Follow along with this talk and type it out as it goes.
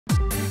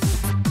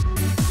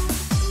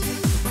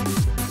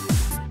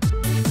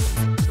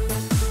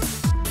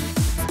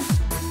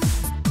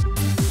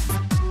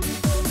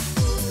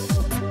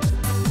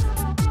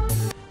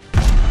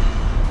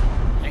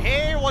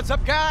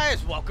up,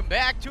 guys? Welcome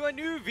back to a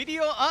new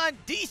video on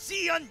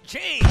DC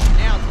Unchained.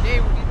 Now today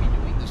we're going to be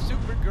doing the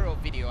Supergirl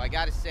video. I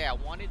gotta say, I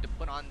wanted to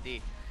put on the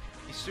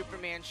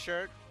Superman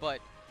shirt, but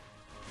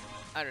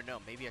I don't know,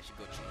 maybe I should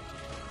go change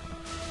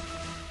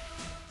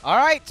it.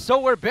 Alright,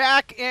 so we're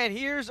back, and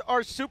here's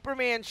our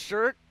Superman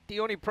shirt. The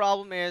only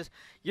problem is,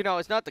 you know,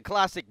 it's not the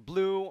classic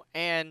blue,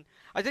 and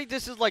I think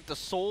this is like the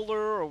solar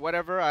or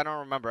whatever. I don't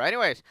remember.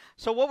 Anyways,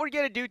 so what we're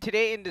going to do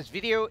today in this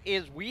video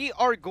is we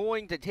are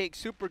going to take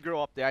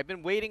Supergirl up there. I've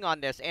been waiting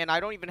on this, and I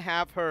don't even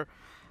have her,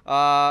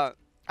 I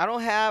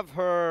don't have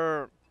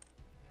her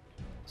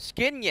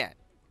skin yet.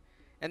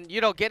 And,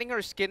 you know, getting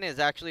her skin is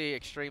actually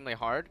extremely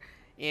hard.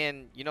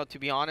 And, you know, to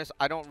be honest,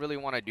 I don't really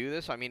want to do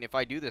this. I mean, if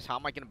I do this, how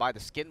am I going to buy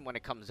the skin when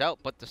it comes out?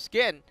 But the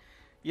skin,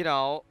 you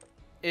know,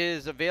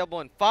 is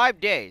available in 5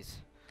 days,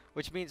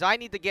 which means I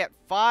need to get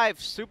 5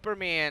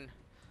 Superman.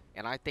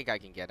 And I think I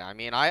can get it. I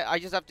mean, I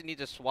just have to need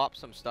to swap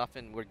some stuff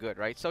and we're good,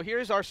 right? So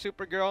here's our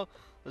Supergirl.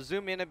 Let's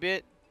zoom in a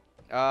bit.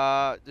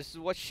 This is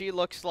what she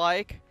looks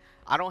like.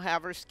 I don't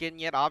have her skin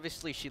yet.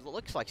 Obviously, she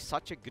looks like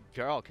such a good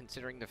girl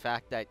considering the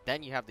fact that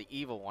then you have the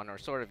evil one, or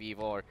sort of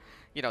evil, or,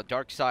 you know,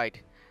 dark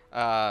side,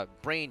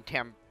 brain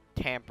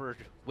tampered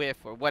with,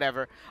 or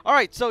whatever.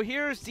 Alright, so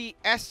here's the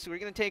S. We're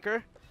going to take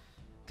her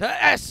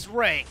to S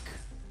rank.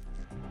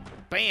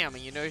 Bam!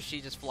 And you know, she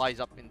just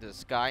flies up into the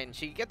sky and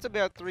she gets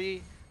about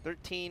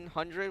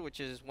 1300, which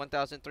is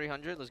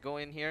 1,300. Let's go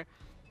in here.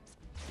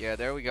 Yeah,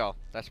 there we go.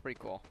 That's pretty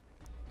cool.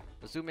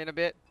 Let's zoom in a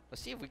bit.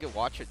 Let's see if we can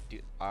watch it do.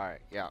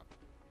 Alright, yeah.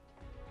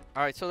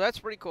 Alright, so that's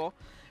pretty cool.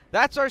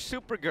 That's our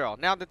Supergirl.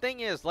 Now, the thing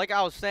is, like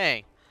I was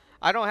saying,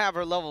 I don't have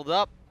her leveled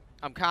up.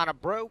 I'm kind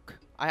of broke.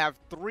 I have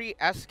 3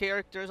 S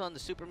characters on the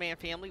Superman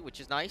family,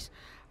 which is nice.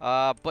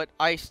 But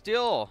I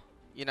still,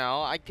 you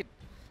know,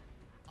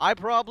 I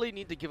probably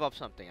need to give up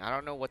something. I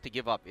don't know what to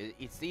give up.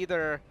 It's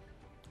either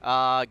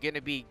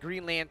gonna be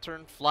Green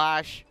Lantern,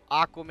 Flash,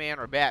 Aquaman,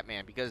 or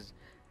Batman, because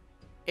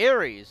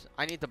Ares,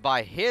 I need to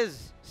buy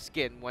his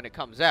skin when it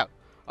comes out.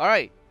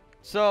 Alright,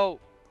 so,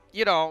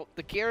 you know,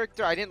 the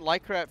character, I didn't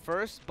like her at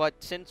first, but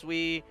since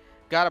we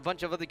got a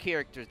bunch of other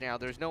characters now,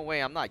 there's no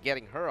way I'm not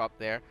getting her up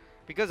there,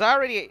 because I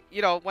already,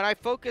 you know, when I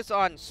focus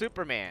on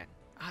Superman,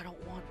 I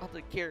don't want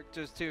other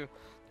characters to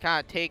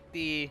kind of take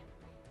the,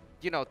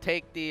 you know,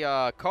 take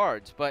the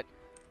cards. But,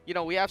 you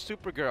know, we have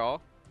Supergirl,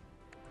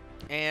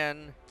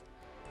 and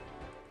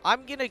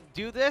I'm going to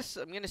do this.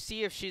 I'm going to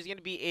see if she's going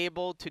to be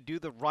able to do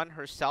the run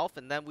herself,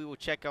 and then we will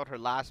check out her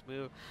last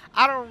move.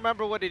 I don't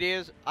remember what it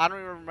is. I don't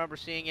even remember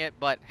seeing it,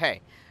 but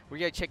hey, we're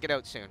going to check it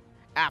out soon.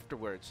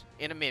 Afterwards,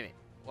 in a minute.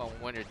 Well,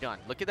 when you're done.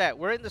 Look at that.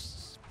 We're in the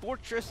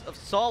Fortress of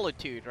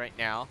Solitude right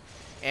now,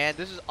 and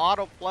this is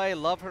autoplay.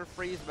 Love her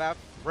freeze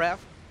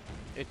breath.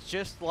 It's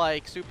just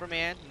like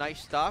Superman. Nice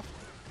stuff.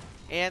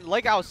 And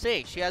like I was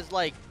saying, she has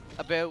like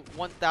about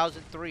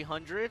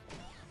 1,300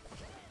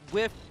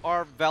 with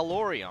our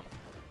Valorium,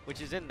 which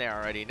is in there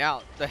already.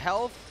 Now, the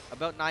health,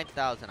 about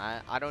 9,000.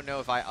 I don't know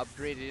if I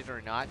upgraded it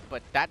or not,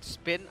 but that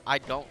spin, I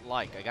don't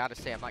like. I gotta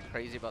say, I'm not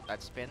crazy about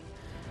that spin.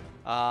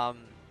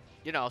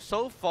 You know,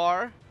 so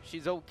far,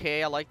 she's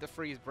okay. I like the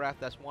freeze breath.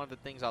 That's one of the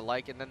things I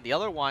like. And then the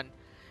other one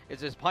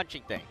is this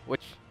punching thing,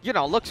 which, you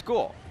know, looks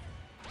cool.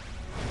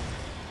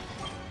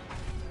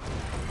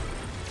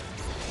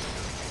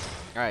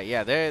 Alright,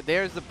 yeah,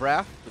 there's the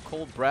breath, the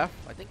cold breath.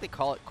 I think they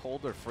call it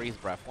cold or freeze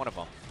breath, one of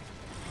them.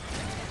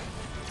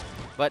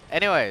 But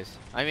anyways,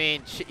 I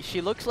mean, she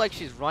looks like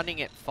she's running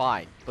it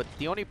fine. But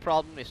the only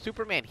problem is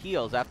Superman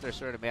heals after a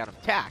certain amount of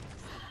attack.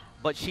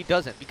 But she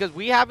doesn't, because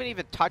we haven't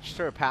even touched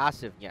her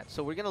passive yet.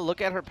 So we're going to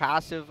look at her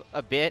passive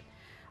a bit.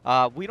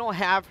 We don't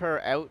have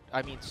her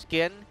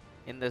skin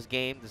in this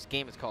game. This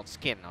game is called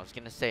Skin. I was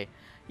going to say,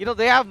 you know,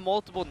 they have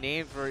multiple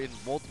names for in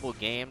multiple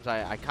games.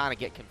 I kind of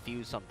get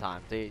confused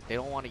sometimes. They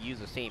don't want to use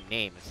the same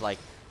name. It's like,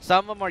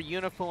 some of them are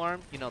uniform.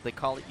 You know, they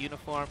call it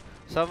uniform.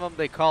 Some of them,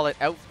 they call it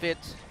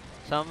outfits.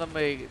 Some of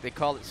them, they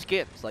call it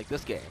skins, like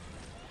this game.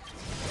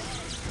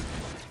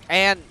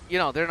 And, you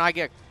know, they're not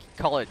going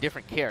to call it a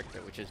different character,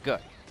 which is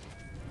good.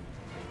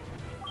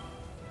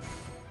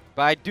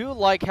 But I do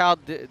like how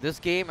this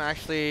game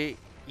actually,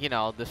 you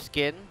know, the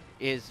skin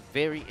is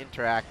very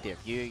interactive.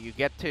 You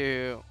get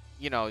to,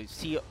 you know,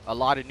 see a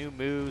lot of new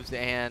moves,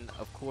 and,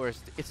 of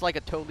course, it's like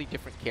a totally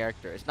different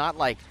character. It's not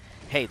like,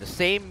 hey, the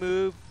same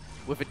move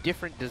with a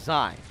different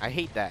design. I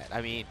hate that.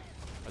 I mean,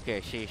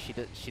 okay,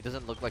 she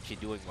doesn't look like she's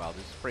doing well.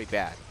 This is pretty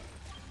bad.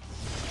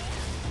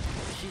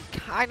 She's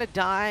kind of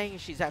dying.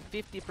 She's at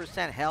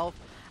 50% health.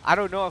 I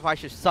don't know if I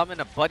should summon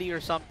a buddy or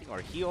something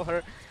or heal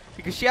her,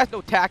 because she has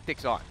no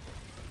tactics on.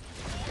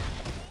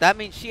 That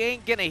means she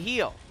ain't gonna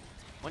heal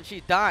when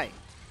she's dying,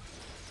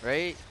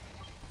 right?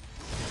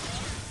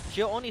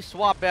 She'll only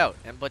swap out,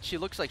 but she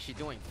looks like she's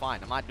doing fine.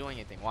 I'm not doing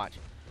anything. Watch.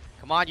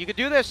 Come on, you can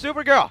do this,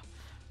 Supergirl.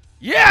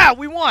 Yeah,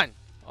 we won.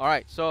 All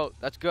right, so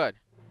that's good.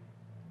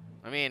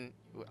 I mean,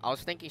 I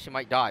was thinking she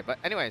might die, but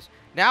anyways,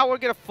 now we're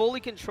gonna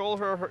fully control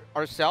her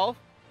ourselves,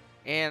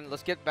 and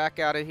let's get back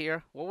out of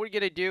here. What we're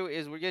gonna do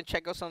is we're gonna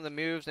check out some of the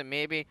moves, and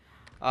maybe,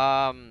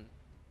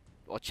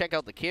 we'll check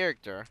out the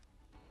character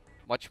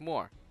much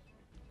more.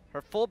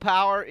 Her full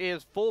power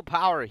is full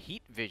power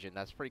heat vision.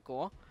 That's pretty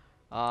cool.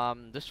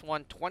 This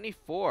one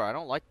 24. I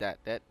don't like that.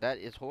 That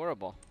is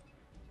horrible.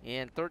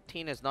 And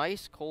 13 is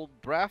nice. Cold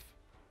breath.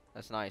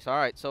 That's nice. All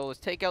right, so let's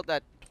take out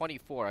that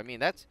 24. I mean,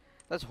 that's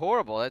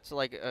horrible. That's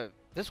like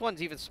this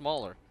one's even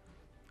smaller.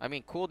 I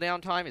mean,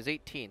 cooldown time is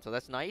 18, so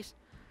that's nice.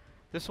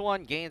 This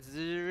one gains.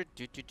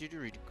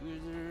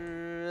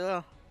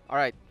 All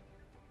right,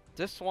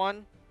 this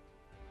one.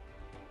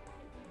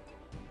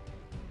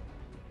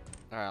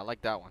 All right, I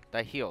like that one.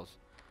 That heals.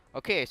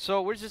 Okay,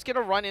 so we're just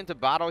gonna run into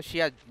battle. She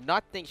has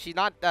nothing. She's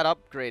not that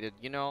upgraded,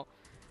 you know.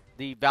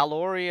 The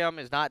Valorium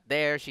is not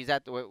there. She's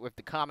at with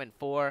the common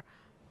 4.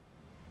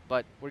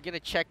 But we're gonna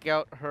check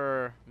out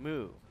her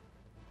move.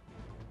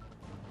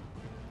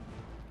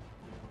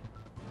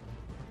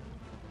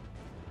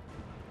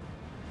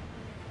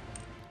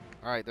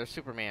 Alright, there's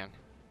Superman.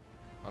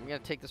 I'm gonna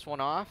take this one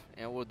off,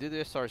 and we'll do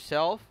this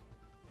ourselves.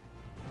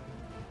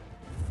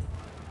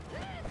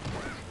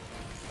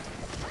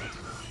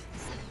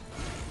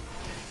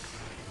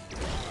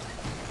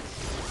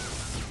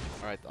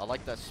 Alright, I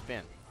like that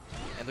spin.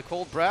 And the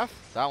cold breath,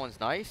 that one's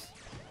nice.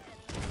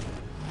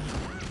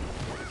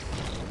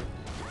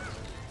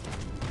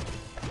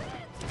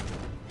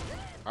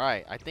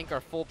 Alright, I think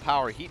our full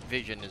power heat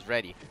vision is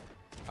ready.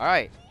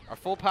 Alright, our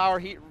full power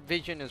heat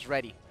vision is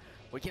ready.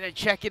 We're gonna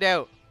check it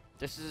out.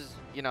 This is,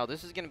 you know,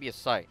 this is gonna be a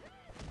sight.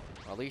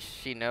 Well, at least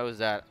she knows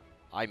that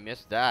I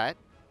missed that.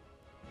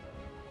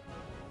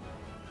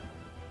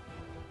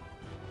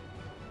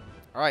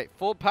 Alright,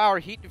 full power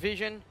heat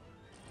vision.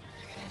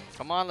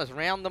 Come on, let's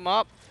round them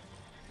up.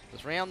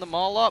 Let's round them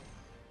all up.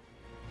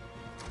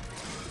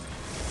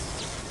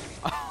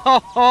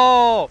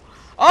 Oh!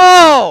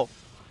 Oh!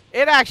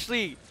 It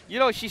actually, you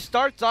know, she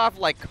starts off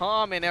like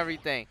calm and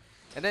everything.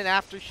 And then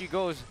after she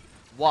goes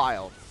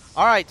wild.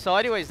 Alright, so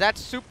anyways,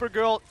 that's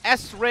Supergirl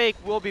S-Rake.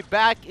 We'll be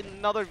back in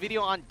another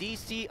video on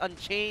DC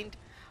Unchained.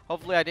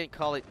 Hopefully I didn't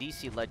call it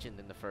DC Legend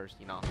in the first,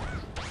 you know,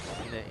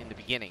 in the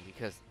beginning.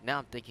 Because now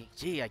I'm thinking,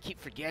 gee, I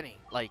keep forgetting.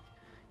 Like,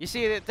 you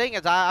see, the thing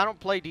is, I don't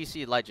play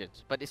DC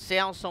Legends. But it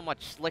sounds so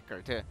much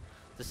slicker to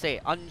say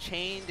it.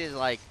 Unchained is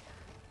like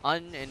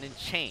and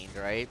Unchained,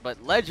 right?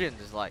 But Legend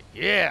is like,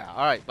 yeah.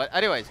 Alright, but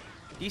anyways,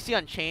 DC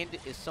Unchained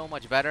is so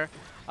much better.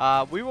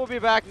 We will be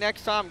back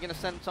next time. I'm going to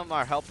send some of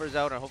our helpers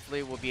out, and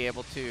hopefully we'll be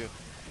able to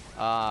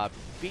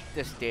beat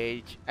this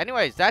stage.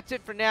 Anyways, that's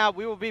it for now.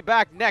 We will be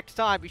back next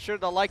time. Be sure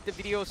to like the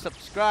video,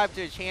 subscribe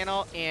to the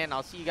channel, and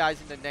I'll see you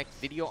guys in the next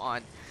video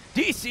on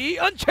DC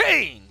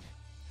Unchained.